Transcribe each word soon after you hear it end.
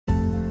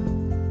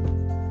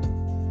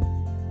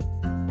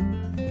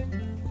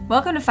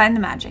Welcome to Find the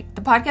Magic,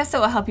 the podcast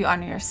that will help you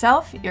honor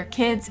yourself, your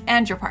kids,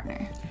 and your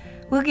partner.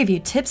 We'll give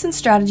you tips and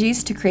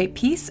strategies to create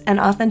peace and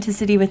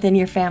authenticity within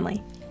your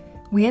family.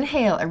 We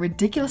inhale a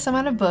ridiculous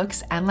amount of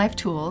books and life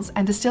tools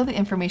and distill the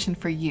information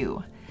for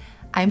you.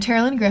 I'm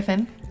Terilyn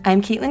Griffin.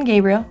 I'm Caitlin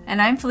Gabriel.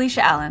 And I'm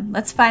Felicia Allen.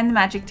 Let's find the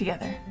magic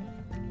together.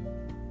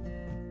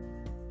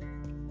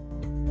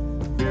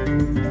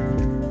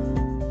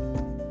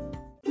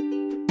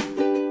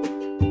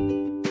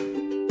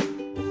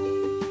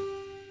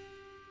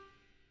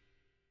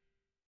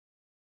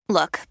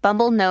 Look,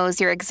 Bumble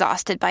knows you're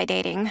exhausted by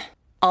dating.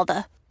 All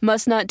the,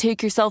 must not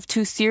take yourself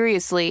too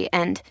seriously,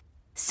 and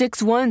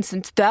 6'1"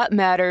 since that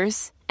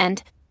matters,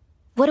 and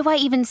what do I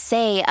even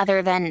say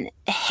other than,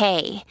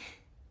 hey?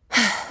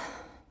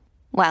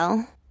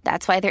 Well,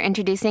 that's why they're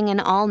introducing an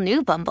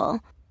all-new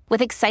Bumble,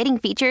 with exciting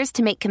features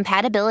to make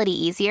compatibility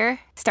easier,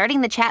 starting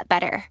the chat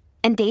better,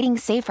 and dating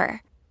safer.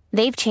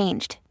 They've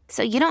changed,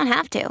 so you don't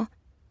have to.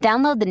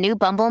 Download the new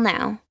Bumble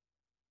now.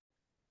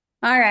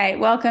 All right,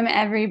 welcome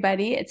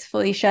everybody. It's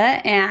Felicia,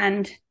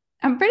 and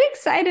I'm pretty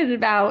excited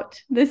about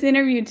this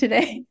interview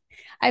today.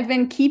 I've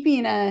been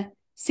keeping a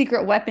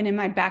secret weapon in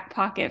my back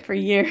pocket for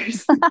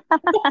years.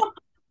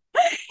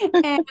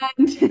 And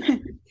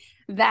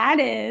that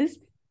is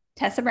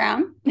Tessa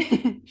Brown.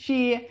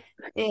 She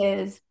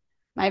is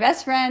my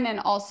best friend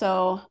and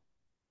also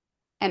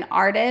an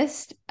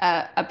artist,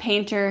 a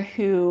painter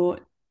who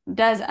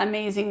does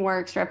amazing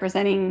works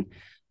representing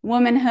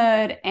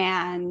womanhood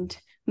and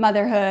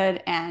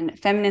motherhood and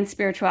feminine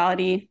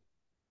spirituality.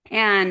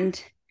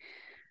 And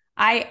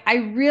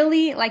I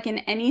really, like, in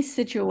any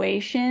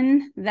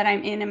situation that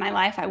I'm in my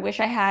life, I wish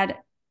I had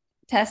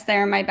Tess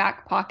there in my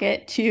back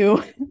pocket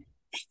to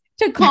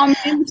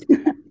comment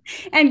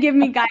and give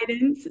me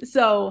guidance.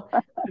 So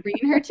I'm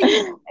bringing her to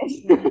you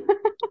guys.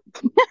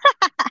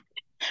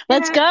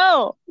 Let's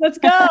go.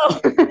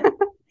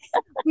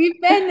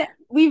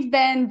 We've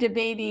been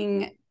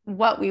debating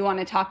what we want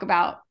to talk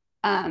about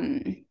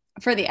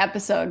for the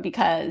episode,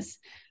 because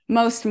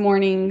most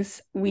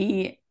mornings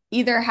we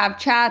either have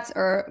chats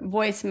or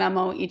voice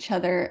memo each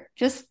other,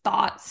 just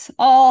thoughts,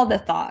 all the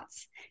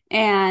thoughts.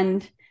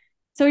 And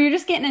so you're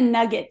just getting a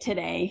nugget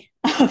today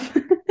of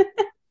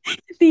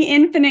the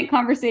infinite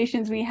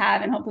conversations we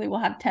have, and hopefully we'll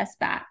have Tess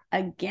back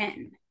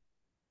again.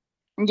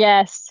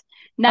 Yes.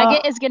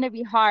 Nugget is going to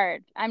be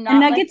hard. I'm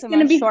not like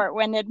someone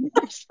short-winded.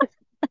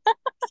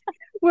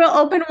 We'll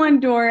open one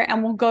door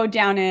and we'll go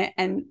down it,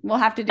 and we'll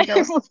have to dig our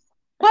way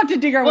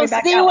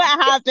back out. We'll see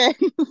what happens.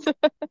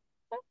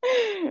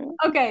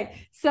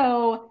 Okay,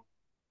 so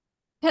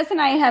Tess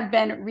and I have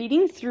been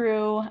reading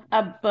through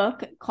a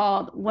book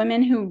called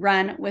Women Who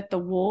Run with the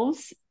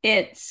Wolves.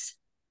 It's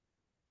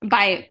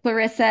by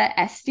Clarissa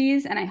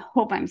Estes, and I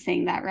hope I'm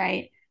saying that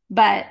right.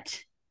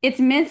 But it's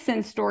myths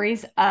and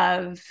stories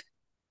of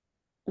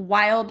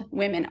wild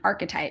women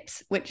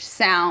archetypes, which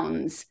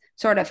sounds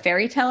sort of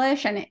fairy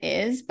tale-ish, and it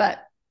is, but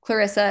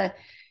Clarissa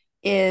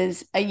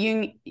is a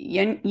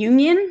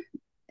Jungian.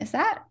 Is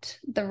that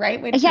the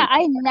right way to say it?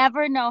 I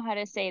never know how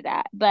to say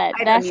that, but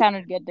that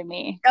sounded good to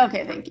me.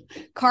 Okay, thank you.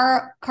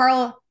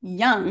 Carl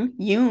Jung.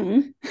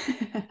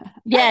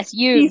 Yes,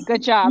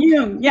 good job.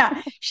 Jung,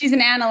 yeah. She's an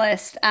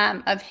analyst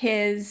of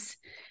his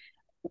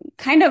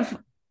kind of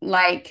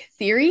like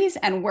theories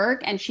and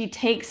work, and she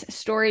takes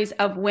stories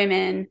of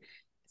women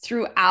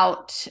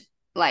throughout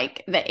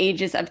like the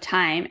ages of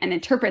time and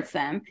interprets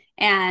them.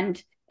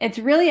 And it's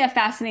really a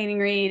fascinating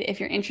read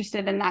if you're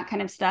interested in that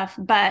kind of stuff.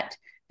 But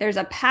there's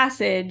a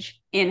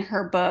passage in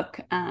her book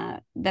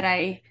that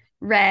I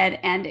read,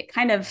 and it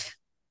kind of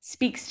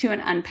speaks to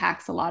and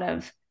unpacks a lot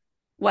of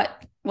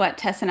what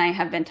Tess and I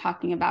have been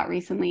talking about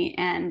recently.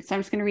 And so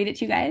I'm just going to read it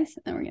to you guys,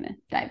 and then we're going to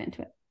dive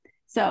into it.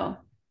 So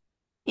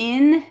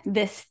in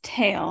this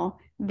tale,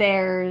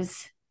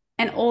 there's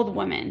an old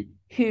woman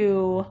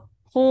who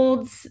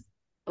holds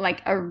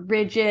like a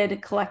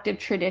rigid collective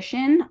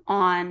tradition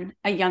on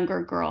a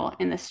younger girl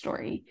in the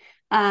story.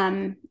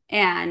 And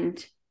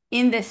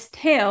in this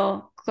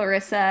tale,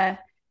 Clarissa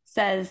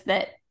says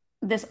that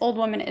this old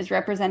woman is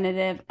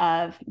representative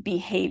of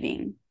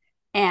behaving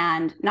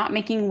and not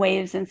making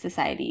waves in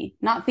society,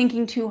 not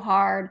thinking too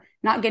hard,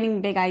 not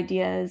getting big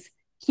ideas,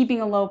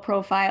 keeping a low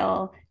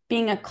profile,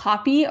 being a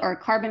copy or a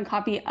carbon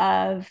copy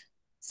of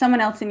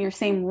someone else in your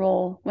same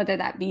role, whether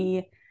that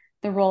be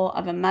the role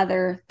of a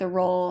mother, the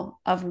role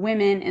of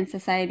women in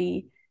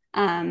society.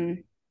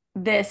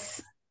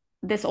 This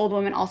old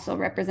woman also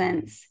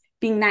represents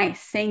being nice,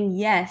 saying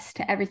yes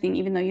to everything,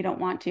 even though you don't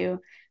want to.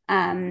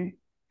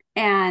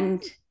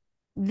 And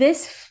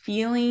this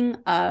feeling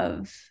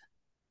of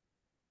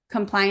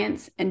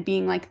compliance and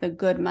being like the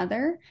good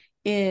mother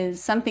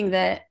is something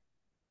that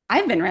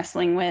I've been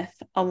wrestling with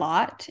a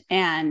lot.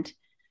 And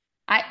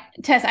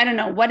Tess, I don't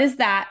know, what is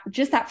that,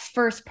 just that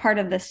first part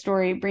of the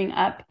story bring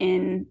up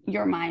in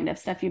your mind of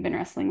stuff you've been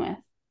wrestling with?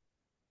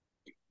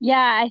 Yeah,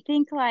 I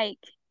think like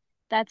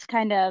that's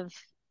kind of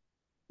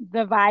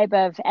the vibe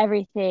of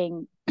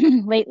everything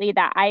lately,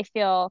 that I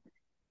feel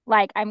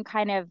like I'm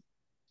kind of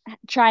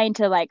trying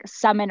to like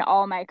summon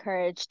all my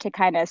courage to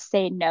kind of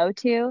say no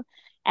to.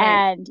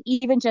 Right. And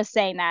even just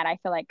saying that, I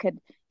feel like could,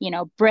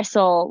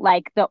 bristle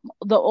like the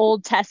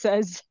old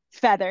Tessa's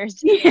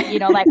feathers,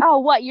 like, oh,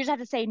 what? You just have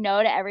to say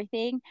no to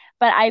everything.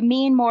 But I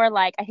mean more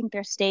like I think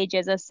there's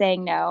stages of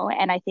saying no.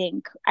 And I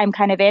think I'm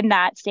kind of in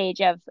that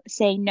stage of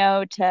saying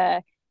no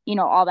to,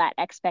 all that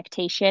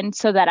expectation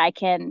so that I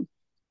can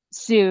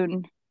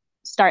soon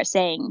start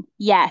saying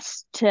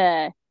yes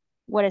to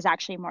what is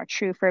actually more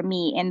true for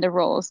me in the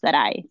roles that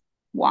I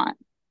want.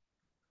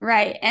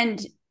 Right.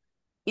 And,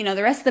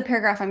 the rest of the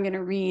paragraph I'm going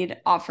to read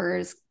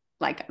offers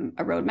like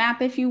a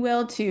roadmap, if you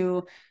will,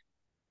 to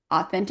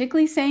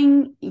authentically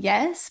saying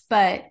yes.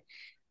 But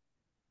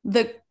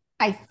the,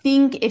 I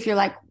think if you're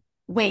like,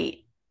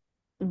 wait,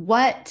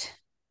 what,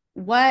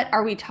 what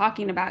are we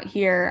talking about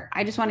here?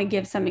 I just want to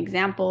give some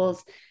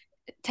examples.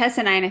 Tess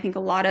and I think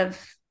a lot of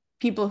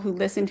people who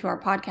listen to our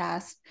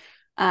podcast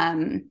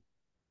um,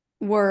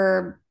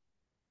 were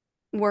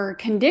were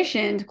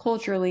conditioned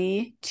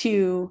culturally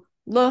to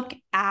look,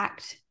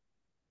 act,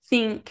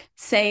 think,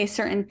 say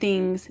certain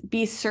things,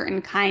 be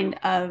certain kind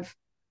of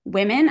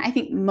women. I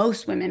think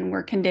most women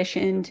were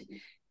conditioned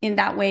in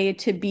that way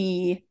to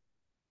be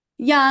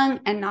young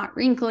and not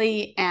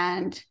wrinkly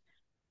and,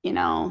 you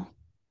know,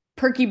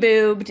 perky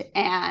boobed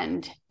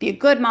and be a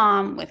good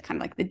mom with kind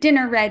of like the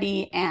dinner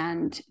ready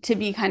and to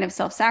be kind of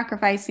self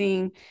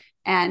sacrificing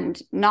and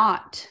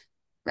not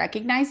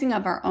recognizing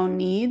of our own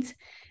needs.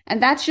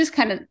 And that's just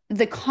kind of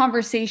the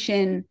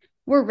conversation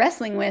we're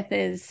wrestling with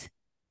is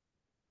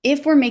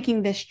if we're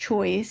making this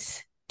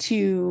choice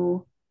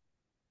to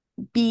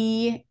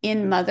be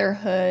in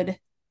motherhood,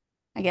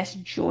 I guess,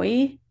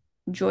 joyously,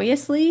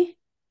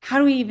 how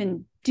do we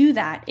even do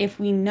that if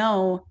we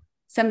know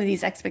some of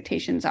these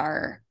expectations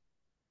are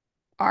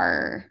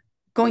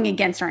going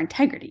against our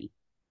integrity?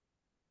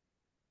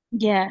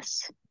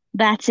 Yes,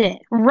 that's it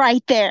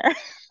right there.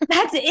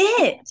 That's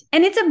it.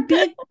 And it's a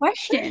big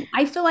question.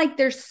 I feel like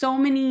there's so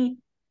many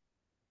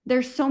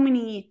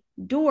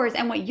doors.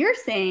 And what you're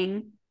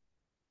saying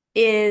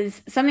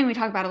is something we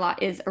talk about a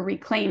lot is a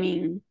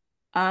reclaiming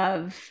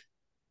of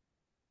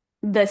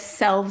the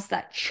selves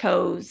that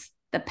chose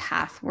the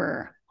path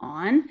we're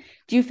on.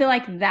 Do you feel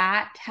like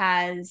that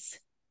has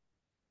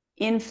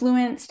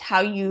influenced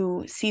how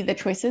you see the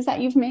choices that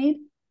you've made?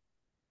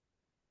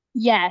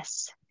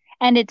 Yes.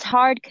 And it's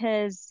hard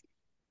because,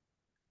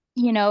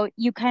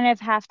 you kind of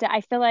have to,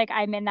 I feel like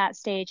I'm in that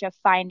stage of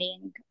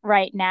finding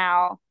right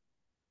now,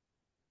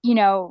 you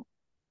know,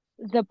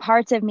 the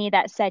parts of me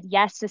that said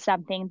yes to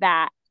something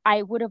that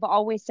I would have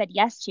always said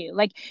yes to.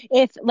 Like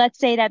if let's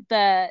say that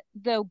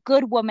the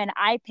good woman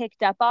I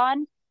picked up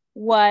on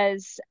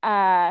was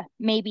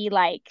maybe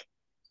like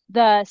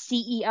the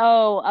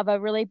CEO of a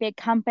really big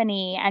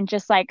company and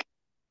just like,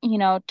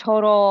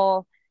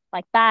 total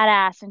like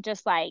badass and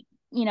just like,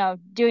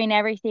 doing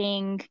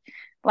everything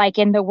like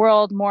in the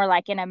world more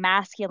like in a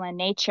masculine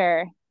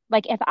nature.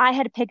 Like if I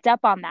had picked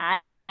up on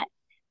that,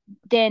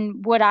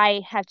 then would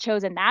I have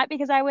chosen that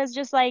because I was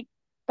just like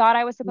thought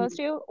I was supposed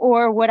to?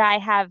 Or would I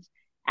have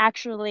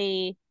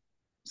actually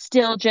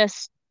still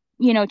just,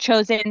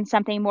 chosen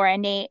something more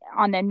innate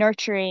on the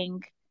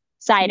nurturing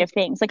side of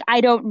things? Like,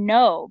 I don't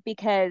know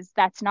because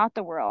that's not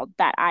the world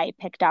that I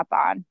picked up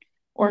on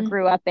or Mm-hmm.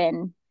 grew up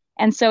in.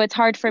 And so it's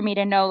hard for me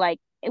to know, like,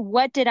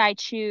 what did I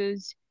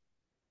choose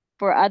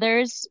for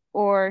others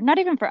or not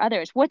even for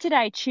others? What did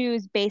I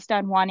choose based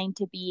on wanting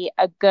to be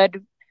a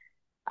good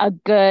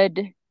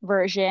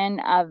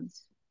version of,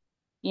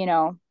 you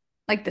know,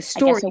 Like the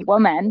I guess story. a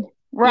woman,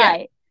 Yeah.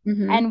 right?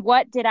 Mm-hmm. And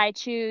what did I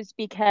choose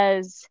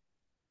because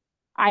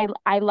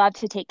I love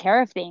to take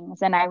care of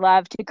things and I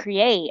love to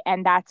create,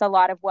 and that's a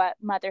lot of what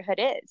motherhood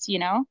is.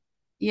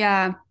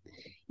 Yeah.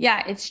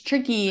 Yeah. It's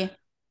tricky.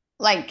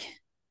 Like,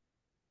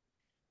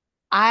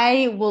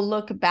 I will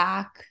look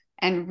back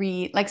and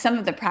read, like, some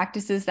of the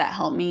practices that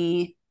help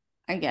me,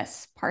 I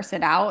guess, parse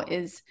it out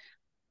is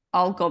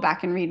I'll go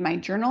back and read my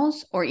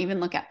journals or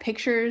even look at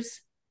pictures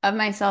of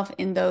myself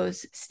in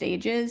those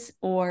stages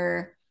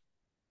or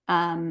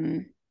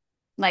um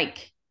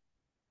like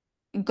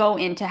go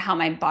into how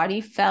my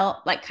body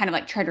felt, like kind of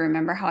like try to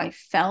remember how I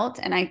felt.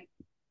 And I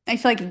feel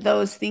like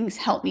those things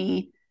help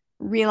me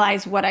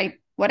realize what I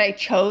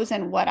chose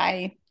and what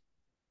I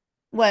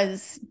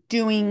was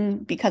doing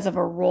because of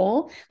a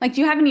role. Like,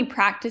 do you have any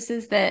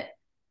practices that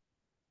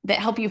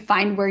help you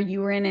find where you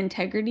were in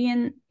integrity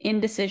in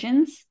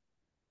decisions?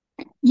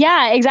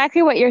 Yeah,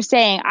 exactly what you're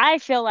saying. I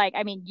feel like,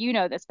 I mean, you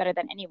know this better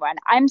than anyone.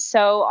 I'm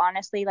so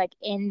honestly like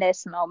in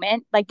this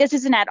moment. Like this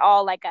isn't at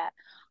all like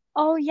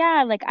oh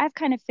yeah, like I've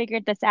kind of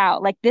figured this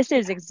out. Like this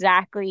is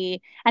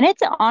exactly, and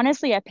it's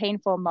honestly a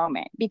painful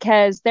moment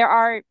because there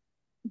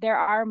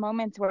are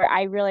moments where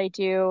I really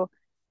do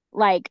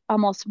like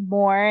almost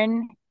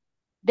mourn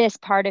this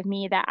part of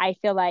me that I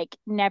feel like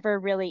never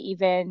really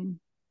even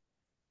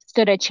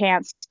stood a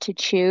chance to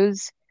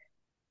choose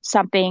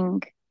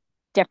something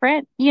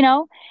different.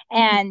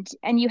 Mhm.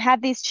 And you have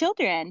these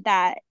children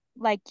that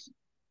like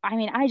I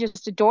mean, I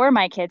just adore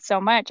my kids so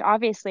much,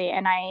 obviously,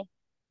 and I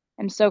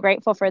am so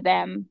grateful for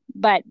them.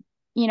 But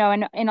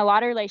in a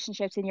lot of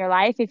relationships in your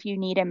life, if you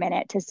need a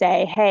minute to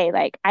say, hey,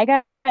 like, I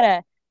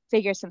gotta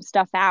figure some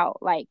stuff out,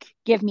 like,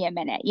 give me a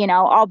minute,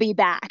 I'll be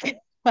back.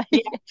 Like,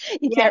 Yeah.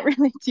 you can't Yeah.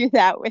 really do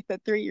that with a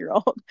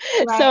 3-year-old.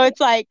 So Right. it's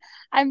like,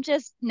 I'm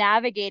just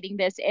navigating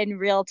this in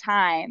real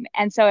time.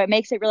 And so it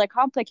makes it really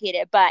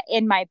complicated. But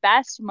in my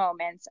best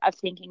moments of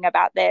thinking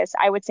about this,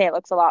 I would say it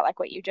looks a lot like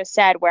what you just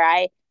said, where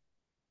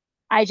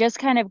I just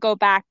kind of go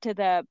back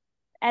to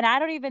and I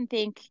don't even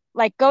think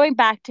like going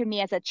back to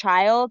me as a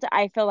child,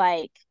 I feel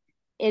like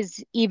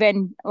is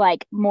even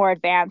like more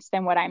advanced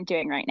than what I'm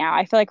doing right now.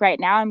 I feel like right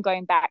now I'm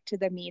going back to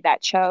the me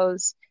that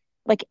chose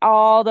like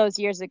all those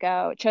years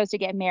ago, chose to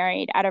get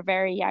married at a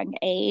very young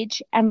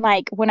age. And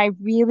like when I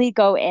really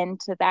go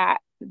into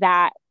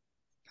that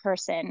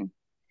person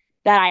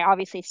that I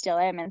obviously still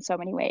am in so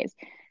many ways.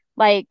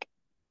 Like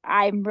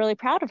I'm really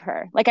proud of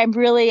her. Like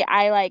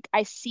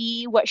I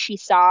see what she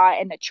saw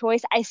in the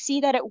choice. I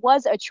see that it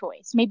was a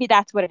choice. Maybe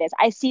that's what it is.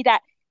 I see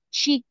that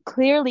she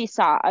clearly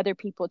saw other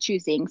people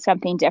choosing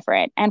something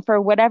different. And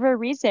for whatever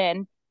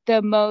reason,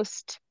 the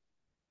most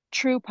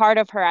true part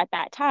of her at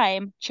that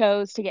time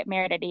chose to get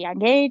married at a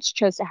young age,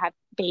 chose to have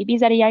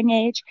babies at a young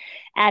age.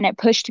 And it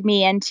pushed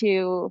me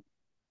into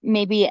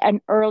maybe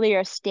an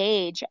earlier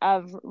stage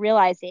of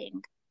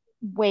realizing,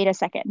 wait a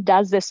second,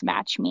 does this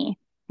match me?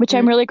 Which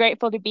I'm Mm, really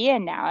grateful to be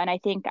in now. And I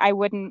think I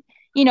wouldn't,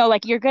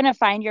 like you're going to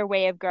find your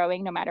way of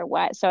growing no matter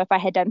what. So if I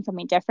had done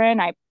something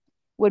different, I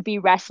would be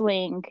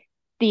wrestling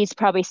these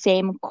probably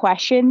same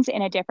questions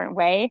in a different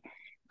way.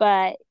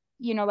 But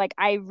like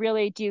I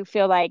really do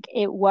feel like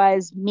it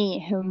was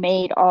me who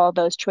made all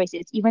those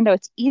choices, even though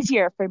it's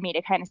easier for me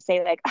to kind of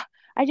say, like, "Ah,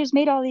 I just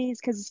made all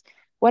these because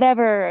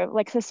whatever,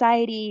 like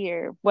society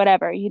or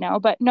whatever,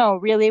 But no,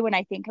 really, when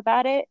I think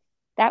about it,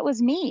 that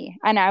was me.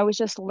 And I was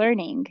just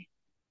learning.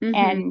 hmm.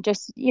 And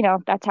just,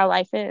 that's how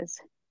life is.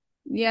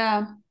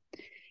 Yeah.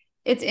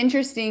 It's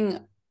interesting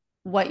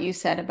what you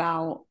said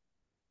about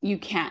you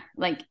can't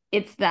like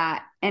it's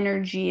that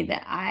energy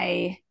that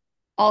I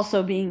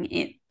also being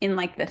in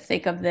like the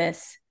thick of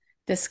this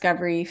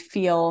discovery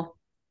feel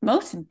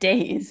most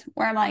days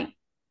where I'm like,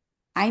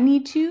 I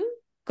need to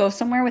go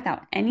somewhere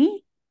without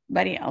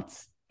anybody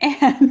else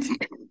and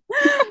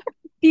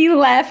be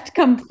left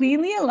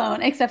completely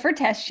alone, except for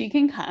Tess. She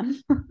can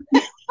come.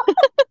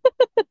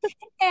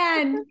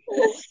 And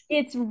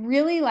it's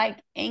really like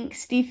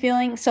angsty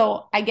feeling.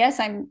 So I guess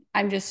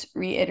I'm just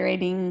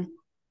reiterating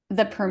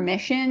the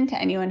permission to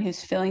anyone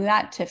who's feeling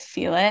that to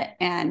feel it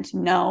and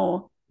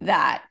know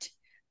that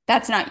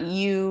that's not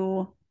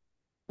you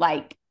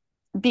like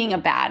being a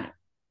bad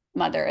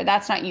mother.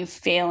 That's not you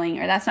failing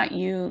or that's not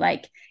you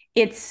like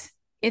it's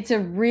it's a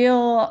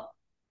real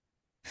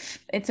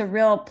it's a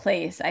real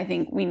place I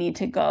think we need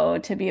to go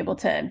to be able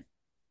to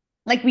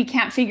like we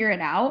can't figure it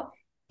out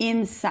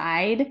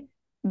inside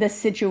the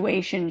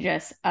situation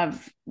just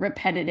of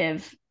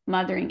repetitive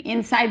mothering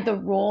inside the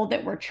role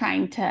that we're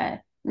trying to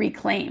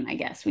reclaim, I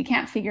guess. We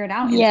can't figure it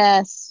out inside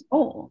Yes. the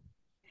role.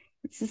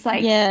 It's just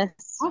like Yes.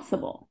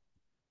 possible.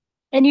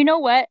 And you know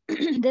what?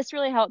 This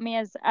really helped me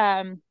as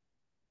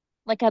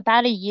like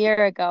about a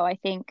year ago, I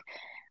think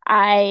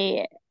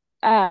I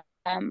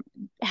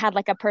had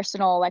like a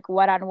personal like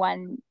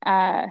one-on-one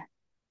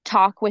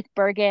talk with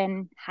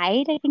Bergen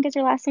Hyde, I think is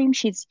her last name.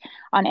 She's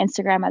on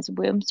Instagram as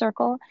Womb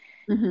Circle.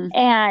 Mm-hmm.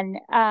 And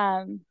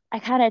I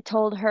kind of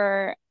told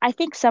her, I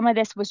think some of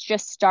this was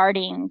just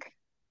starting.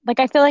 Like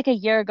I feel like a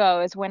year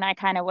ago is when I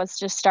kind of was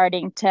just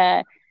starting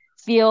to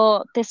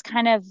feel this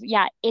kind of,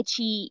 yeah,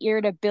 itchy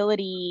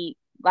irritability,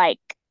 like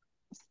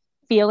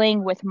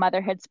feeling with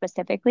motherhood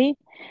specifically.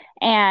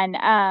 And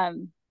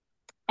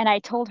and I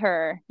told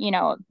her,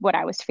 what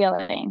I was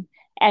feeling.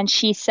 And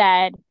she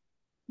said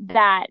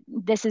that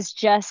this is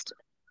just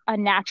a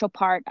natural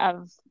part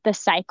of the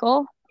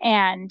cycle.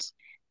 And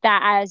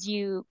that as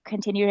you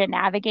continue to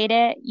navigate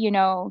it,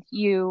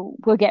 you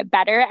will get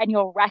better and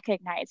you'll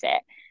recognize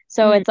it.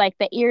 So Mm-hmm. it's like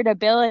the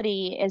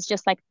irritability is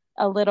just like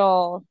a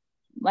little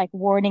like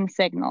warning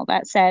signal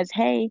that says,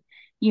 hey,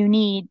 you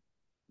need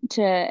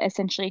to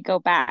essentially go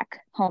back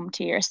home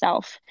to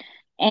yourself.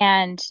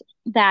 And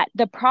that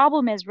the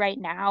problem is right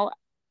now,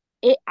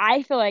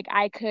 I feel like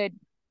I could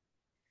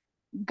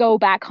go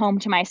back home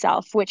to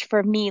myself, which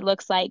for me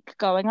looks like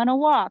going on a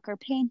walk or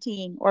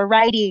painting or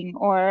writing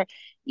or,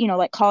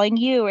 like calling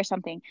you or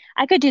something.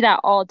 I could do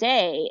that all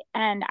day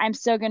and I'm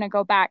still going to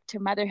go back to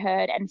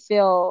motherhood and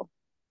feel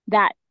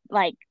that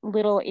like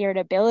little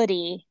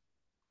irritability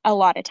a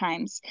lot of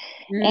times.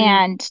 Mm-hmm.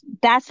 And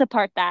that's the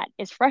part that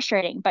is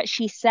frustrating. But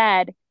she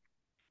said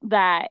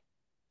that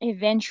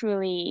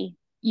eventually,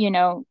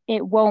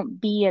 it won't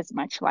be as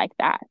much like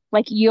that.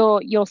 Like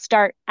you'll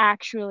start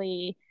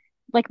actually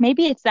like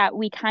maybe it's that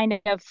we kind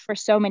of for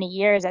so many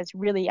years as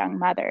really young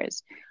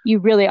mothers, you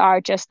really are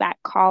just that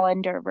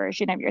colander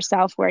version of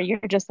yourself where you're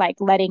just like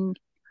letting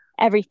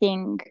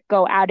everything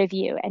go out of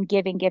you and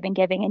giving, giving,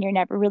 giving, and you're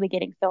never really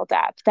getting filled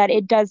up. That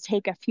it does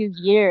take a few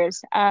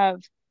years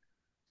of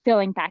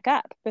filling back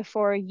up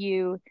before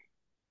you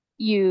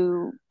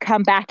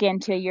come back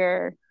into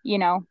your,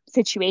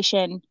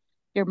 situation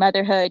your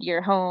motherhood,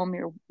 your home,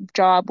 your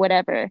job,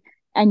 whatever,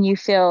 and you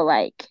feel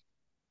like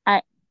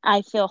I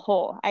I feel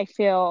whole. I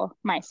feel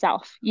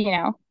myself, you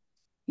know?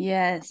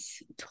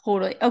 Yes,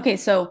 totally. Okay,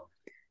 so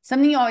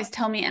something you always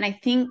tell me, and I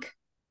think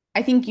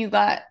you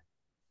got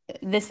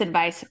this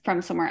advice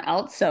from somewhere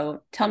else,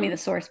 so tell me the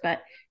source,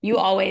 but you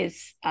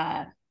always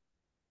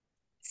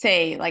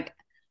say like,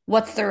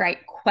 what's the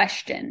right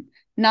question?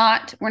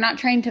 Not we're not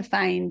trying to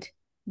find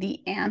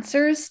the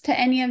answers to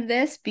any of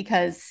this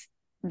because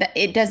that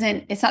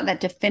it's not that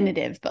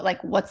definitive, but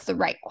like what's the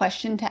right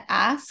question to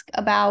ask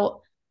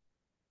about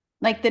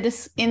like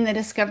in the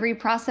discovery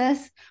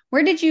process.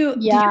 Where did you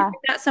Yeah. read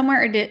that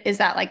somewhere, or is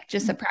that like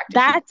just a practice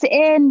you?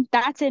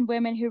 That's in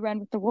Women Who Run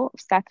with the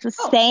Wolves. That's the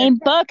Oh, same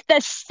book,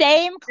 the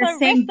same the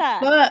same Clarissa.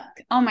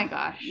 book. Oh my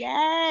gosh.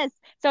 Yes.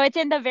 So it's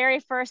in the very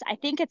first, I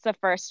think it's the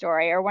first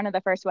story or one of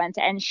the first ones.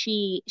 And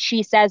she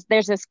says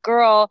there's this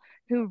girl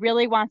who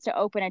really wants to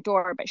open a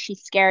door, but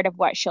she's scared of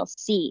what she'll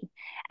see.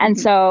 And Mhm.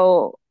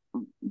 so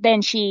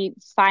then she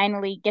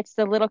finally gets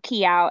the little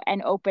key out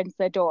and opens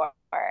the door.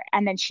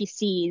 And then she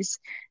sees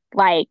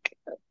like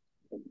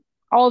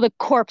all the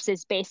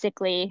corpses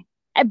basically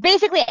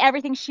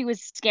everything she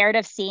was scared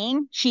of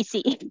seeing, she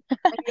sees.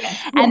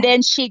 Yes, And yes.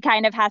 then she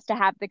kind of has to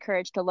have the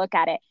courage to look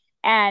at it.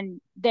 And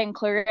then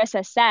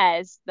Clarissa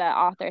says, the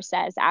author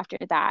says after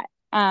that,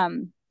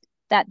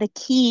 that the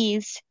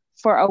keys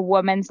for a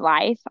woman's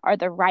life are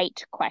the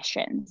right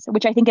questions,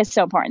 which I think is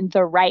so important.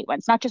 The right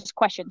ones, not just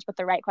questions, but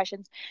the right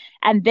questions.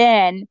 And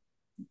then,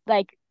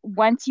 like,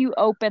 once you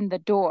open the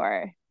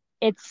door,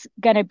 it's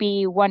going to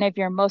be one of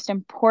your most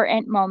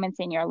important moments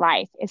in your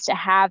life is to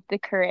have the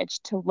courage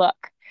to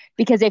look.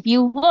 Because if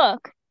you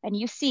look and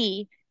you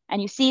see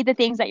the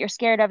things that you're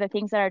scared of, the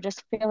things that are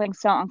just feeling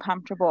so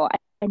uncomfortable,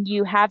 and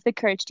you have the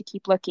courage to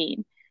keep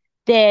looking,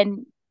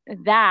 then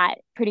that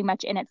pretty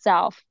much in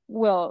itself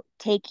will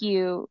take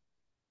you,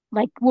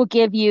 like, will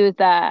give you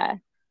the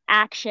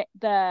action,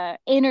 the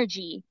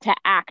energy to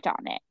act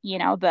on it,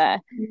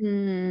 the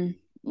Mm,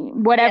 yeah,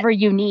 whatever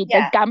you need, the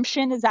yeah.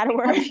 gumption, is that a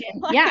word?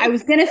 Gumption. Yeah, I Like,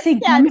 was gonna say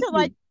yeah, to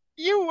like gumption.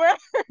 you were.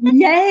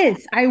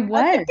 Yes, I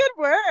That's a was. good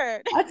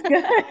word. That's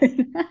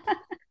good.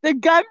 The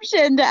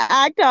gumption to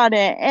act on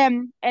it,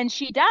 and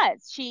she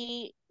does.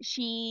 She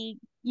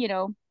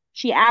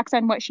acts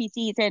on what she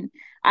sees, and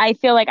I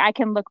feel like I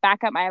can look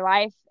back at my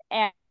life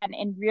and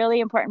in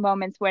really important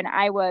moments when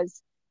I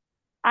was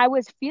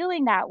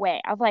feeling that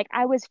way. Of like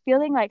I was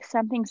feeling like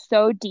something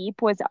so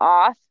deep was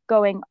off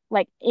going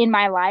like in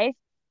my life,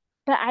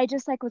 but I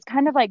just like was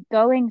kind of like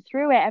going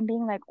through it and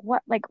being like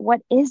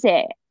what is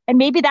it? And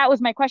maybe that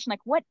was my question,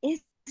 like what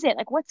is it?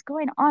 Like what's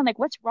going on? Like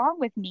what's wrong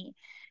with me?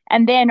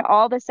 And then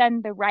all of a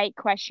sudden the right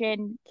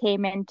question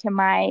came into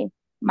my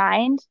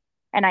mind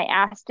and I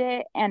asked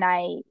it and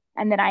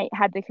then I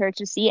had the courage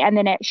to see and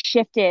then it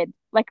shifted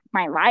like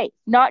my life,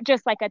 not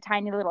just like a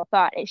tiny little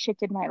thought. It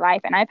shifted my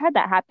life. And I've had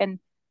that happen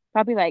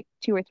probably like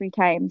two or three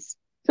times.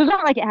 So it's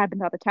not like it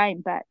happens all the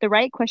time, but the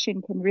right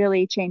question can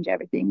really change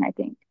everything, I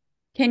think.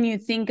 Can you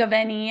think of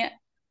any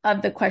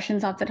of the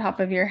questions off the top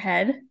of your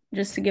head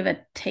just to give a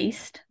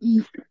taste?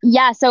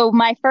 Yeah, so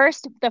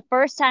the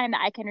first time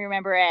that I can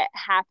remember it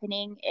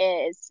happening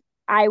is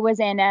I was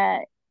in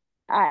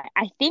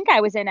I think I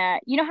was in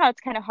you know how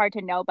it's kind of hard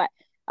to know, but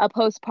a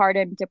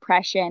postpartum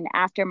depression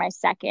after my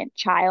second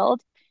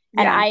child.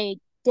 And Yeah. I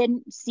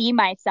didn't see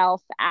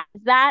myself as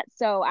that,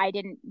 so I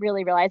didn't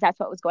really realize that's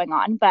what was going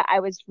on, but I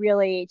was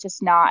really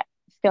just not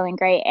feeling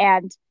great.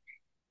 And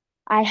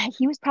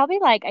he was probably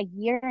like a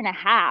year and a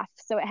half,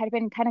 so it had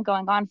been kind of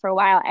going on for a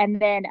while. And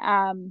then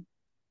I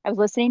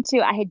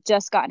had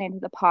just gotten into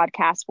the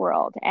podcast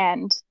world,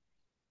 and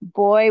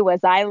boy,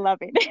 was I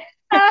loving it.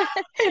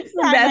 It's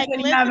the I'm best like when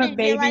you have a listening to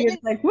baby. like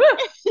It's like, woo.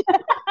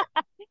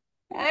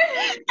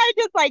 I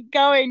just like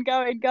going,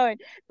 going, going.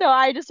 So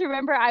I just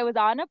remember I was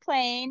on a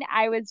plane.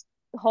 I was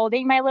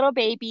holding my little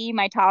baby.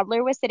 My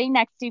toddler was sitting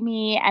next to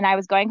me, and I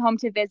was going home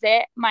to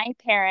visit my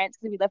parents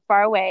because we live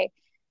far away.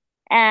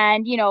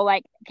 And,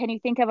 like, can you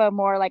think of a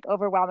more like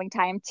overwhelming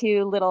time?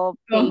 Two little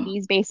Oh,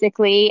 babies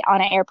basically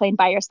on an airplane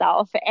by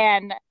yourself.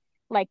 And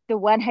like the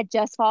one had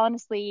just fallen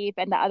asleep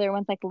and the other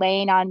one's like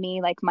laying on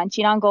me, like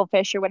munching on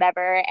goldfish or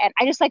whatever. And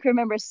I just like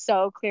remember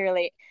so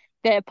clearly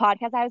the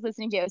podcast I was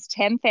listening to. It was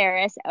Tim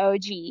Ferriss,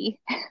 OG,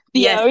 the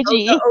yes. Oh,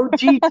 the OG.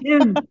 OG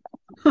Tim.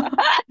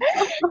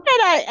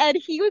 And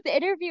he was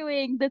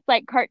interviewing this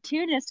like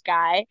cartoonist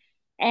guy.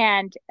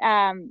 And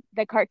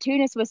the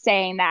cartoonist was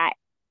saying that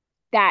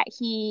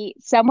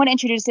someone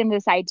introduced him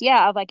this idea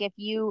of like if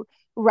you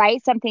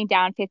write something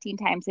down 15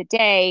 times a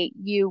day,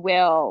 you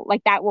will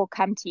like that will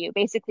come to you,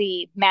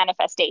 basically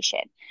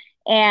manifestation.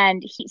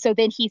 And so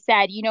then he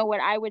said, what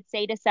I would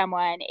say to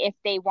someone if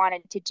they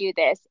wanted to do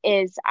this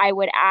is I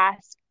would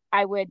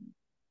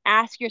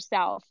ask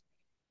yourself,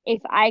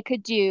 if I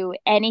could do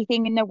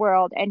anything in the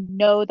world and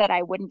know that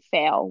I wouldn't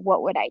fail,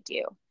 what would I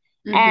do?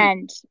 Mhm.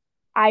 And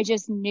I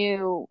just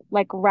knew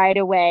like right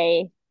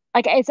away,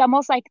 like it's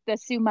almost like the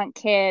Sue Monk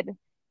kid,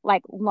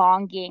 like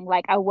longing,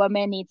 like a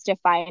woman needs to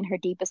find her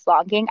deepest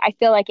longing. I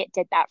feel like it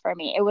did that for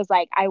me. It was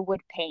like I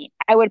would paint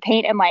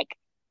and like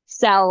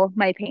sell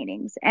my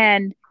paintings.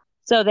 And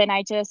so then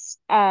I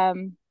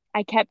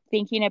kept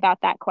thinking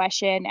about that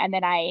question, and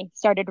then I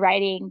started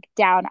writing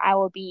down, I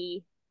will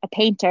be a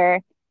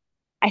painter.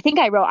 I think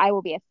I wrote, I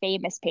will be a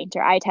famous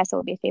painter. Tessa,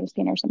 will be a famous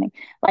painter or something,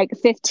 like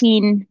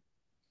 15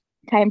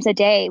 times a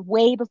day,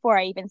 way before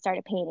I even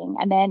started painting.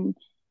 And then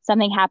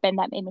something happened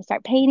that made me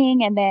start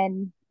painting. And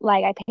then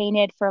like I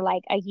painted for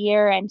like a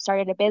year and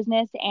started a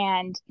business.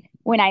 And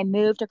when I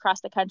moved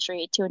across the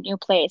country to a new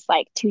place,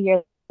 like 2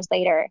 years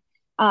later,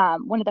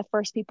 one of the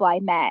first people I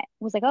met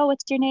was like, "Oh,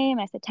 what's your name?"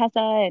 I said,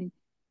 "Tessa."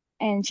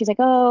 And she's like,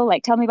 "Oh,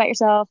 like tell me about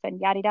yourself," and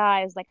yada yada.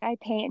 I was like, "I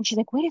paint." And she's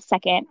like, "Wait a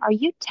second, are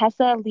you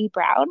Tessa Lee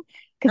Brown?"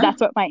 Because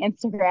that's what my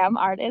Instagram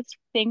artist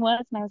thing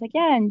was. And I was like,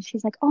 "Yeah." And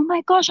she's like, "Oh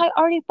my gosh, I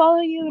already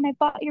follow you and I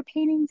bought your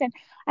paintings and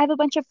I have a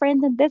bunch of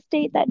friends in this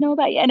state that know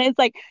about you." And it's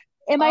like,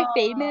 am I Oh,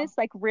 famous?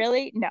 Like,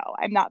 really? No,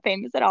 I'm not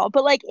famous at all.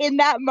 But like in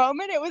that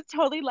moment, it was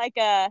totally like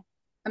a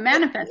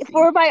manifesting.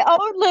 for my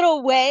own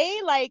little way,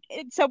 like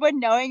someone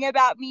knowing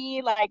about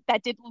me, like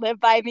that didn't live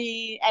by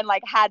me and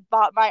like had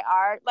bought my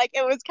art. Like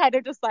it was kind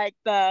of just like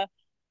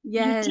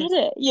you did Yes.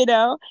 it, you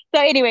know?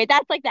 So anyway,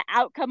 that's like the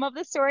outcome of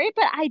the story.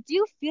 But I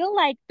do feel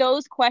like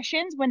those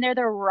questions, when they're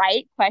the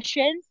right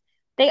questions,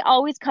 they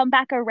always come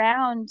back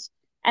around.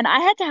 And I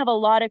had to have a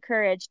lot of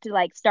courage to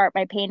like start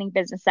my painting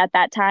business at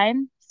that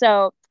time.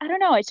 So I don't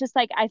know. It's just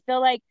like I feel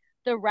like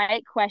the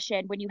right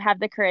question when you have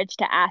the courage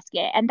to ask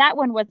it. And that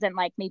one wasn't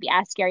like maybe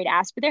as scary to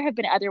ask, but there have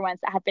been other ones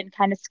that have been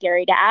kind of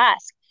scary to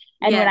ask.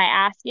 And when Yes. I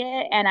ask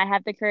it and I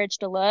have the courage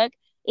to look,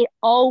 it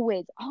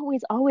always,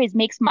 always, always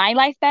makes my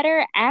life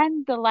better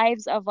and the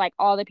lives of like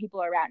all the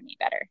people around me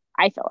better,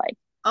 I feel like.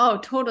 Oh,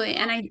 totally.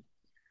 And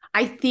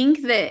I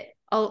think that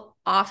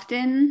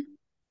often,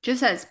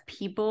 just as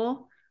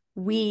people,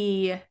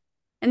 we,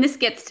 and this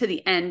gets to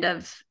the end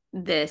of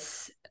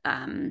this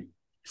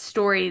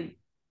story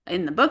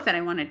in the book that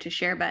I wanted to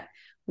share, but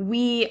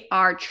we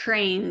are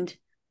trained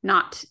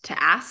not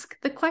to ask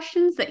the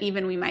questions that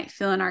even we might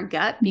feel in our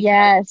gut because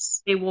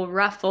Yes. they will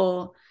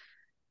ruffle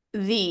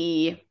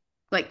the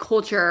like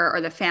culture or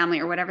the family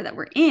or whatever that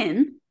we're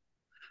in.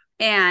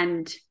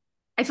 And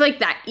I feel like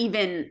that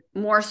even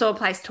more so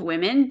applies to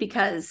women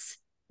because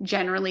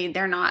generally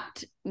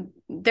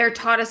they're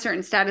taught a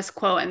certain status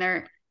quo and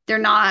they're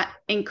not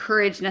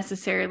encouraged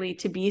necessarily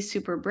to be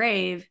super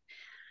brave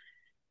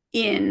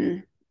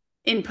in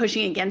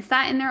pushing against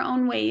that in their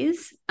own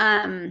ways.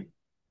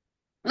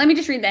 Let me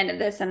just read the end of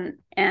this,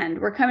 and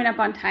we're coming up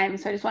on time,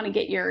 so I just want to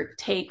get your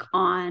take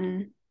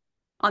on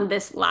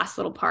this last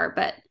little part.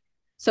 But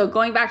so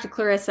going back to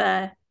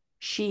Clarissa,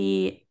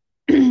 she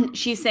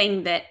she's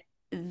saying that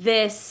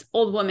this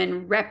old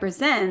woman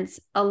represents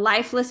a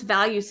lifeless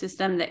value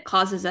system that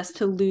causes us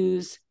to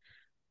lose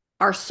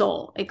our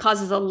soul. It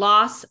causes a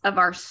loss of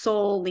our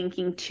soul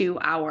linking to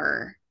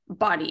our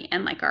body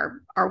and like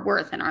our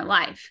worth and our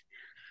life.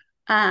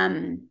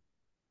 And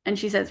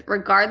she says,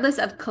 regardless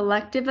of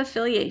collective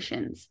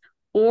affiliations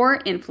or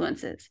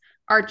influences,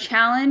 our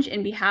challenge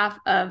in behalf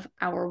of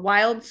our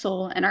wild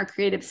soul and our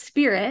creative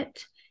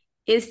spirit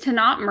is to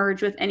not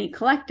merge with any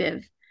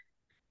collective,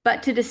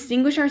 but to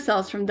distinguish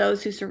ourselves from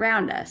those who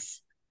surround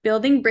us,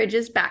 building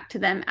bridges back to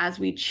them as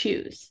we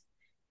choose.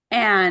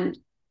 And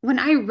when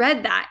I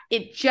read that,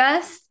 it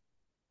just,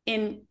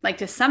 in like,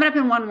 to sum it up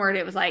in one word,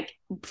 it was like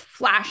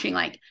flashing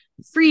like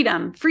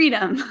freedom,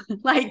 freedom.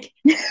 Like,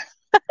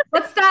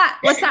 what's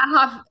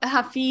that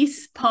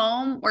Hafiz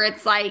poem where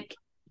it's like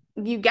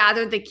you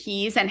gather the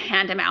keys and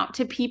hand them out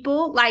to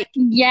people? Like,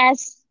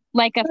 Yes.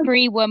 Like a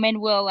free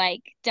woman will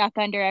like duck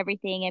under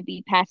everything and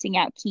be passing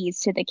out keys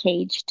to the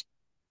caged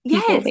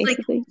people, yes, like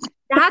basically.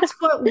 that's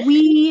what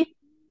we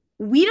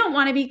don't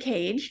want to be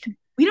caged.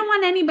 We don't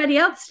want anybody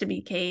else to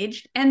be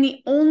caged. And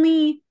the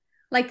only,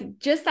 like,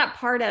 just that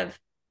part of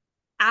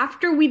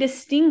after we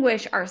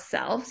distinguish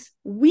ourselves,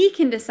 we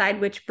can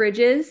decide which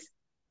bridges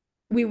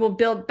we will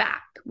build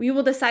back. We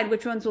will decide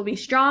which ones will be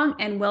strong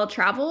and well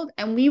traveled.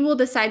 And we will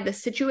decide the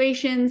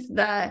situations,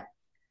 the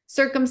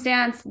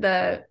circumstance,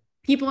 the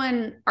people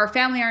in our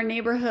family, our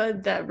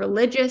neighborhood, the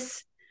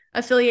religious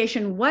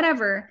affiliation,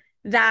 whatever,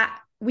 that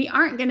we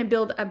aren't going to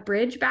build a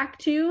bridge back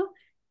to.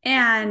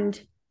 And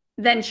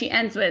then she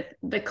ends with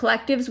the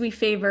collectives we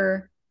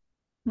favor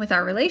with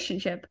our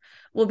relationship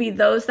will be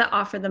those that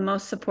offer the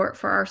most support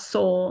for our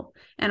soul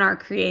and our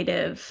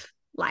creative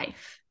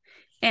life.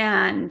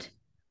 And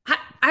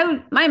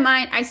my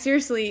mind, I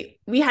seriously,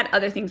 we had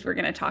other things we're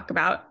going to talk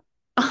about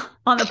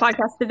on the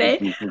podcast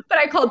today, but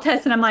I called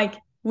Tess and I'm like,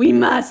 we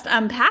must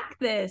unpack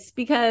this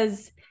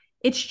because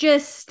it's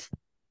just,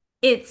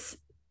 it's,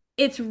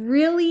 it's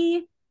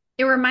really,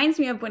 it reminds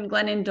me of when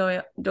Glennon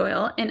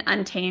Doyle in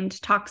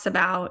Untamed talks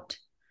about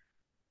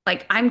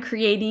like, I'm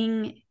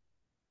creating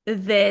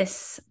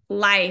this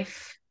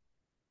life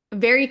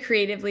very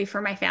creatively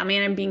for my family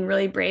and I'm being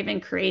really brave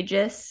and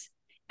courageous.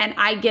 And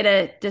I get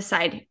to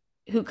decide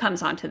who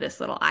comes onto this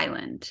little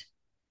island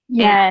and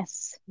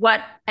Yes.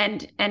 what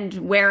and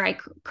where I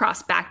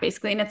cross back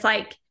basically. And it's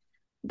like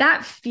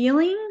that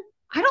feeling,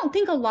 I don't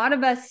think a lot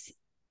of us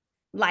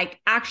like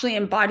actually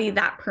embody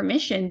that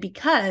permission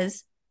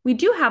because we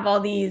do have all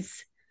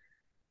these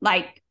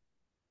like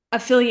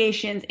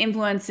affiliations,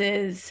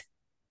 influences,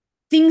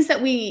 things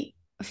that we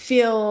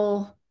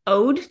feel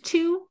owed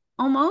to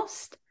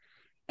almost.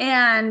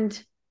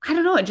 And I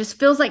don't know, it just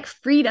feels like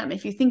freedom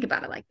if you think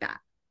about it like that.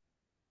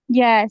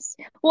 Yes.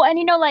 Well, and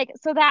like,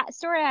 so that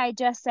story I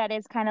just said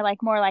is kind of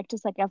like more like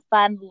just like a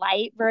fun,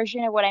 light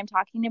version of what I'm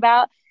talking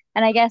about.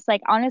 And I guess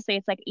like honestly,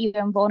 it's like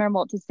even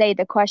vulnerable to say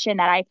the question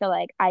that I feel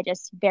like I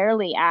just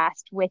barely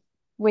asked with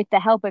the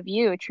help of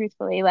you,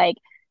 truthfully, like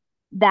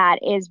that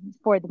is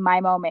for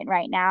my moment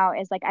right now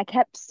is like I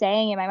kept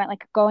saying in my mind,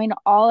 like going to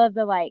all of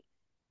the like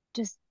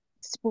just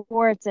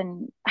sports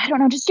and I don't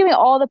know, just doing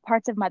all the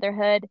parts of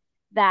motherhood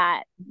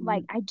that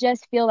like I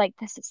just feel like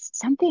this is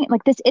something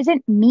like this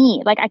isn't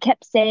me. Like I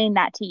kept saying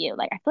that to you.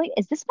 Like I feel like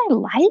is this my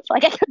life?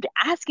 Like I kept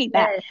asking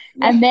that. Yes.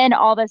 And Yes. then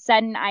all of a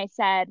sudden I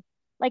said,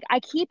 like I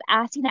keep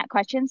asking that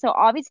question. So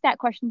obviously that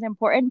question's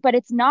important, but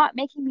it's not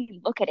making me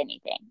look at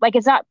anything. Like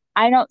it's not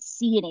I don't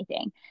see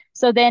anything.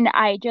 So then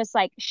I just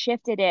like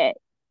shifted it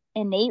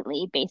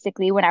innately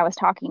basically when I was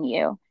talking to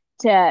you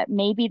to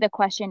maybe the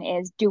question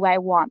is, do I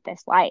want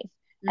this life?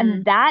 Mm,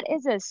 And that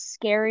is a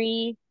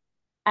scary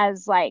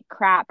as like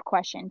crap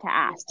question to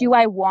ask. Do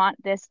I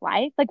want this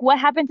life? Like, what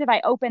happens if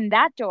I open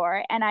that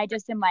door and I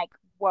just am like,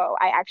 whoa,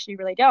 I actually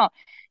really don't?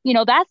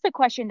 That's the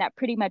question that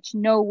pretty much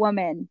no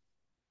woman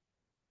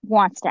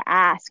wants to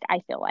ask, I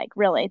feel like,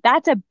 really.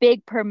 That's a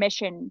big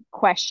permission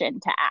question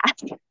to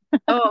ask.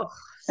 oh,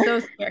 so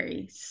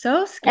scary.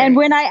 So And scary.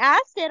 when I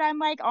asked it, I'm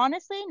like,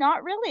 honestly,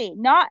 not really.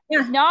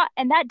 Yeah.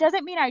 And that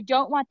doesn't mean I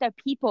don't want the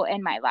people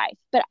in my life,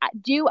 but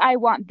do I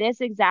want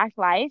this exact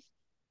life?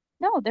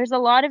 No, there's a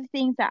lot of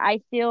things that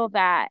I feel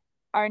that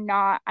I'm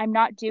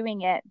not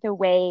doing it the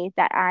way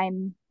that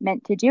I'm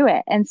meant to do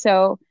it. And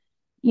so,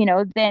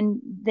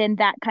 then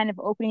that kind of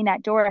opening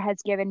that door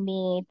has given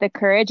me the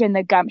courage and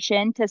the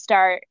gumption to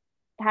start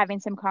having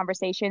some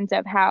conversations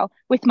of how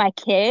with my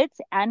kids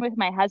and with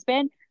my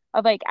husband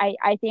of like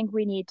I think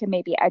we need to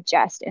maybe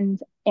adjust in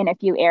a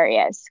few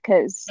areas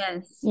because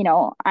Yes.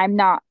 I'm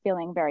not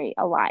feeling very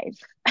alive.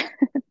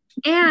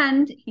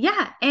 And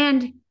yeah,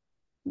 and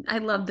I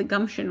love the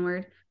gumption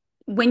word.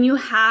 When you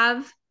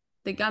have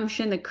the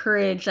gumption, the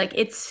courage, like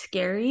it's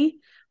scary,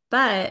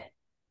 but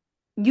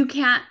you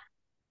can't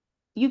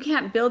you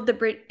can't build the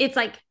bridge. It's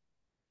like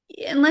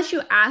unless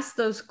you ask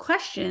those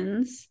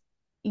questions,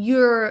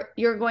 you're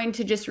going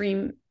to just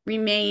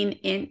remain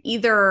in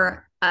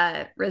either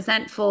a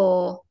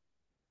resentful,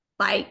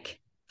 like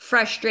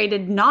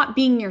frustrated, not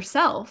being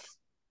yourself,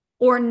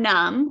 or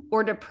numb,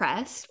 or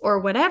depressed, or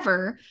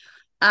whatever,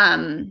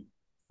 um,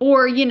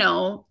 or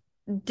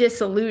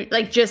dissolute,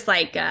 like just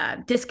like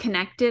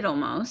disconnected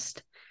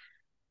almost.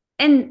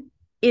 And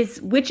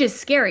is which is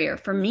scarier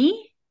for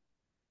me?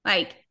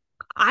 Like,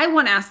 I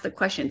want to ask the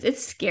questions.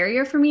 It's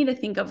scarier for me to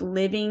think of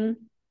living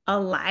a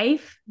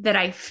life that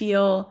I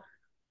feel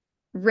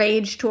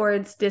rage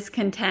towards,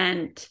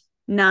 discontent,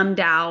 numbed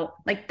out.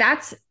 Like,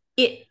 that's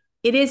it.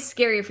 It is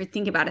scary if you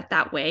think about it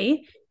that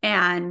way.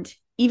 And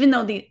even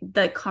though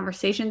the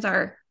conversations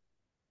are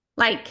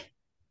like,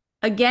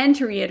 again,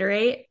 to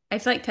reiterate, I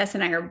feel like Tess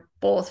and I are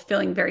both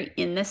feeling very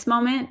in this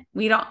moment.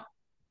 We don't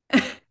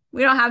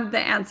have the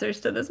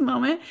answers to this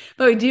moment,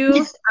 but we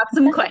do have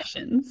some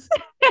questions.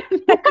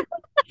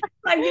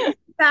 Like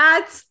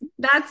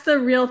that's the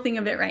real thing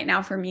of it right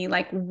now for me.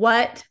 Like,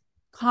 what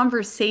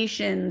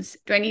conversations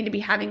do I need to be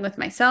having with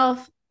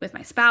myself, with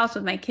my spouse,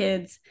 with my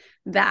kids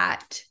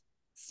that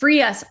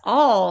free us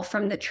all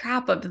from the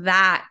trap of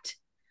that,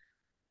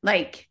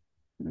 like,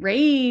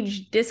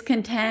 rage,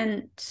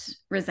 discontent,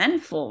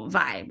 resentful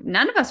vibe?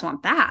 None of us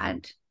want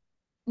that.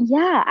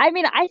 Yeah, I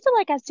mean, I feel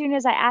like as soon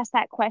as I asked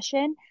that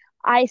question,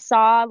 I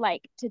saw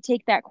like to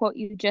take that quote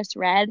you just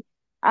read,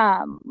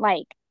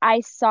 like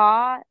I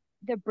saw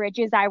the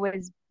bridges I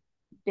was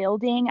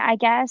building, I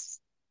guess,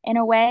 in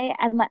a way,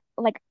 and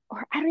like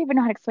or I don't even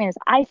know how to explain this.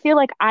 I feel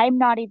like I'm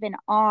not even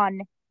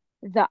on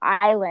the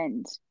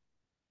island,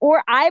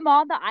 or I'm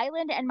on the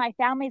island and my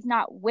family's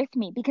not with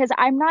me because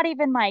I'm not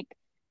even like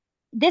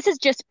this is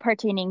just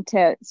pertaining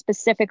to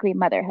specifically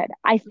motherhood.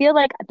 I feel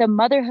like the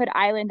motherhood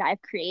island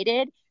I've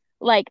created,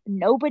 like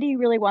nobody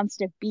really wants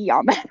to be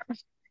on that.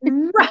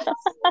 Right.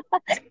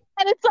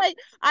 And it's like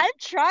I'm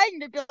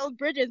trying to build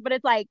bridges, but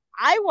it's like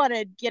I want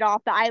to get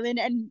off the island,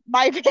 and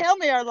my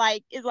family are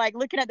like is like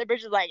looking at the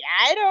bridges like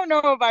I don't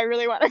know if I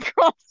really want to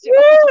cross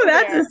Woo, over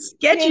that's there, a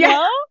sketchy. you Yeah.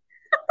 know?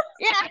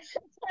 Yeah, it's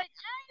like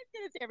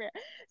I'm gonna stay over here.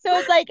 So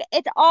it's like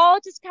it's all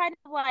just kind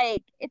of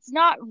like it's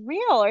not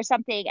real or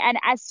something. And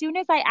as soon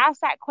as I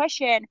asked that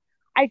question,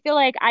 I feel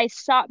like I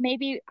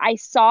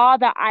saw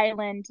the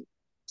island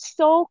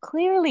so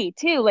clearly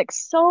too, like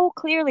so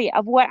clearly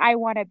of what I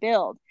want to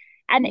build.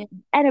 And Yeah.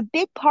 and a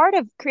big part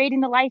of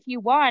creating the life you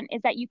want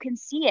is that you can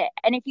see it.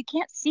 And if you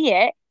can't see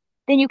it,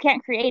 then you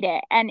can't create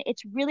it. And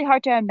it's really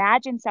hard to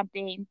imagine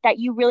something that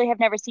you really have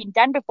never seen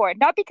done before.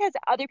 Not because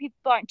other people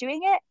aren't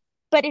doing it,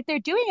 but if they're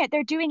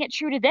doing it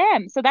true to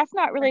them. So that's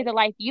not really the Right.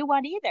 life you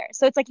want either.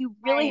 So it's like you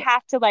really Right.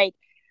 have to like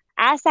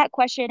ask that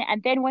question.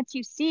 And then once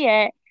you see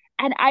it,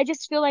 and I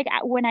just feel like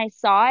when I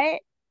saw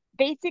it,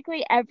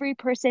 basically every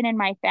person in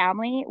my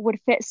family would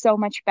fit so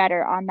much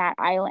better on that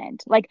island.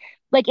 Like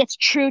it's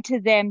true to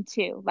them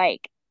too.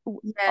 Like,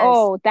 Yes.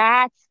 oh,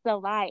 that's the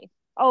life.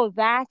 Oh,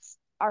 that's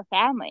our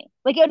family.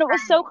 Like, and it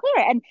was so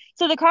clear. And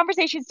so the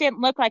conversations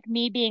didn't look like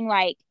me being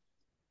like,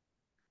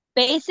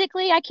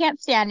 basically, I can't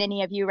stand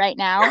any of you right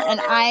now. And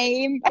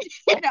I'm,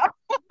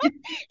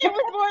 it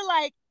was more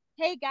like,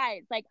 hey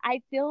guys, like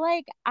I feel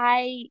like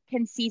I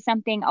can see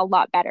something a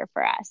lot better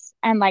for us.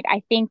 And like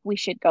I think we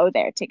should go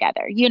there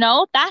together.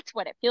 That's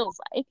what it feels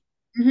like.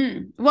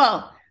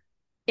 Well,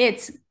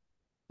 it's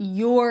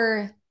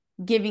you're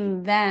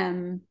giving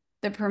them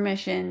the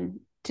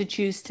permission to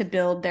choose to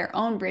build their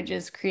own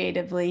bridges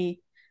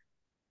creatively,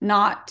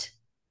 not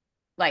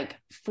like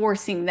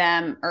forcing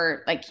them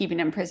or like keeping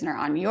them prisoner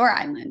on your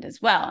island as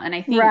well. And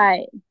I think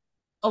Right.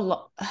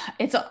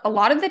 it's a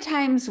lot of the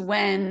times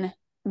when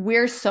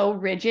we're so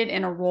rigid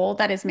in a role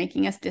that is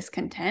making us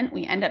discontent,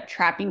 we end up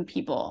trapping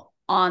people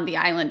on the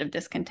island of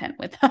discontent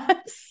with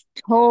us.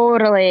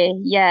 Totally.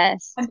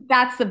 Yes. And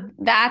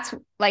that's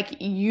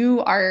like you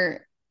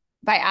are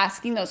by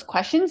asking those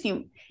questions,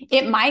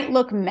 it might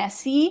look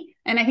messy.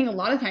 And I think a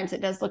lot of times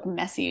it does look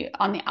messy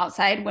on the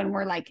outside when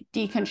we're like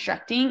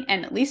deconstructing.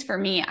 And at least for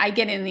me, I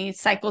get in these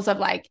cycles of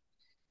like,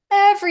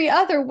 every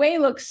other way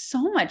looks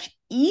so much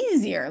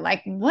easier.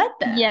 Like, what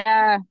the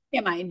Yeah.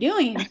 am I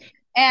doing?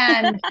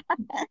 And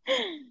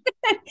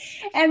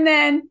and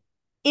then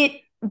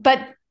it,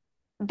 but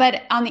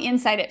on the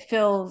inside, it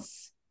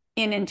feels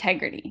in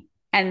integrity.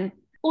 And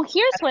Well,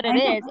 here's what it I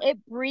know. is.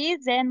 It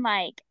breathes in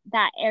like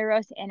that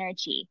Eros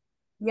energy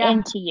Yeah.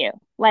 into you.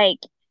 Like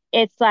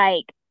it's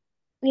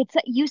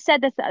you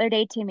said this the other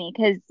day to me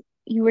because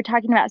you were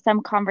talking about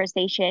some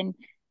conversation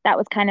that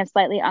was kind of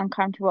slightly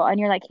uncomfortable. And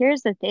you're like,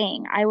 here's the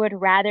thing. I would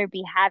rather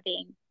be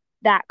having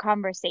that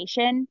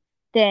conversation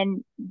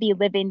than be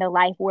living the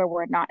life where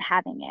we're not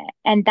having it.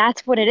 And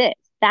that's what it is.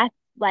 That's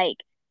like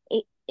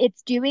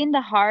it's doing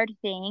the hard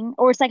thing,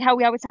 or it's like how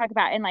we always talk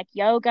about in like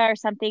yoga or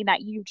something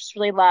that you just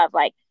really love.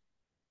 Like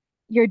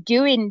you're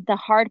doing the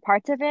hard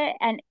parts of it.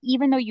 And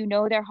even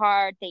though they're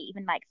hard, they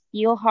even like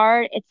feel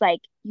hard, it's like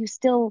you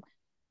still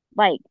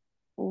like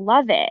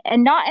love it.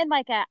 And not in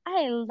like a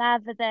I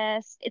love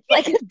this. It's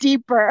like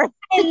deeper,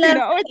 I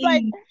love it's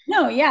like pain.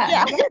 No, yeah.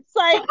 yeah,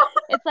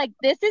 it's like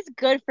this is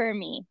good for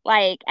me.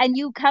 Like and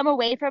you come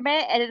away from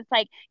it and it's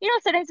like,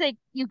 sometimes like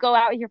you go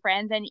out with your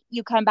friends and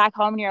you come back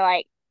home and you're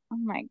like, oh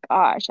my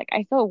gosh, like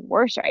I feel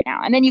worse right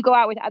now. And then you go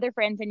out with other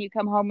friends and you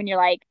come home and you're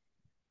like,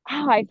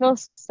 wow, I feel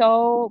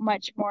so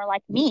much more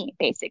like me,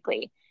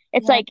 basically.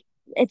 It's Yeah. like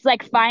it's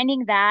like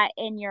finding that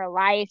in your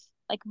life,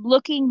 like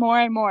looking more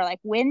and more like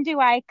when do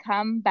I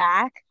come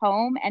back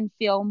home and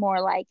feel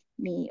more like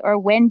me? Or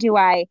when do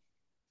I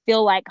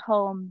feel like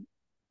home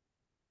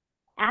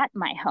at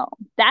my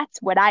home?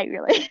 That's what I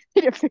really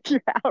need to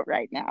figure out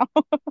right now.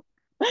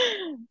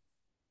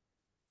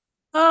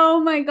 Oh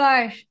my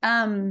gosh.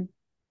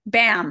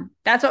 Bam.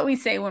 That's what we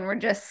say when we're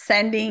just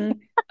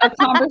sending a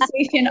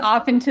conversation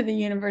off into the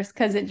universe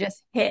because it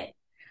just hit.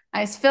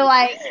 I just feel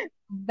like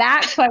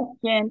that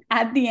question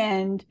at the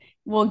end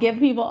will give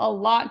people a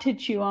lot to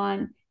chew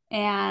on.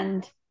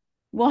 And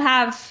we'll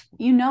have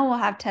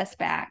Tess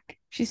back.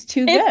 She's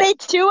too If good. they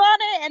chew on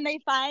it and they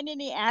find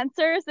any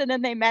answers and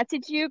then they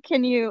message you,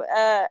 can you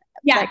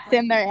Yeah. like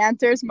send their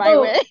answers my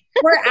way?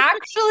 So we're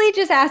actually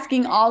just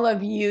asking all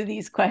of you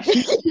these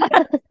questions.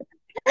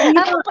 We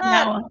Help don't us.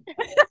 know.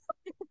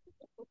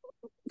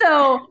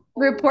 So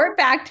report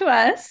back to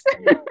us.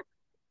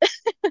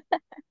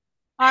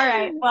 All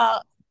right.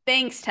 Well,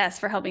 thanks, Tess,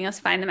 for helping us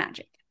find the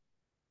magic.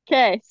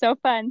 Okay, so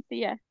fun.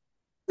 See ya.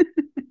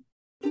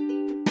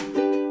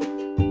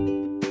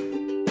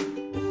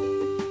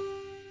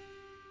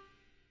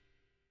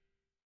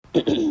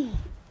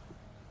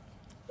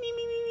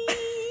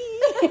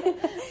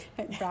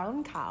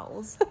 Brown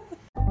cows.